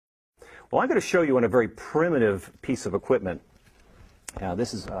Well, I'm going to show you on a very primitive piece of equipment.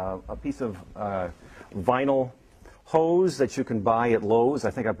 This is a piece of vinyl hose that you can buy at Lowe's.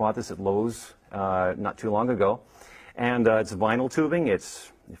 I think I bought this at Lowe's not too long ago. And it's vinyl tubing.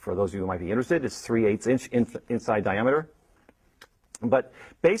 It's, for those of you who might be interested, it's 3/8 inch inside diameter. But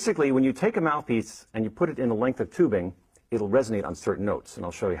basically, when you take a mouthpiece and you put it in the length of tubing, it'll resonate on certain notes, and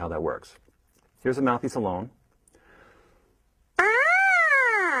I'll show you how that works. Here's a mouthpiece alone.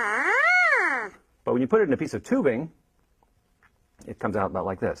 But when you put it in a piece of tubing, it comes out about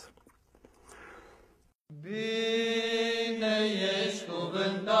like this.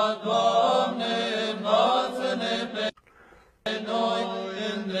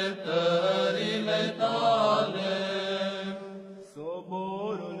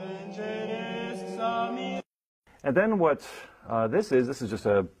 And then what this is just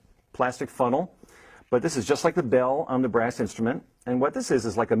a plastic funnel, but this is just like the bell on the brass instrument. And what this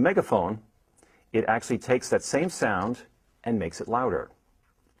is like a megaphone. It actually takes that same sound and makes it louder.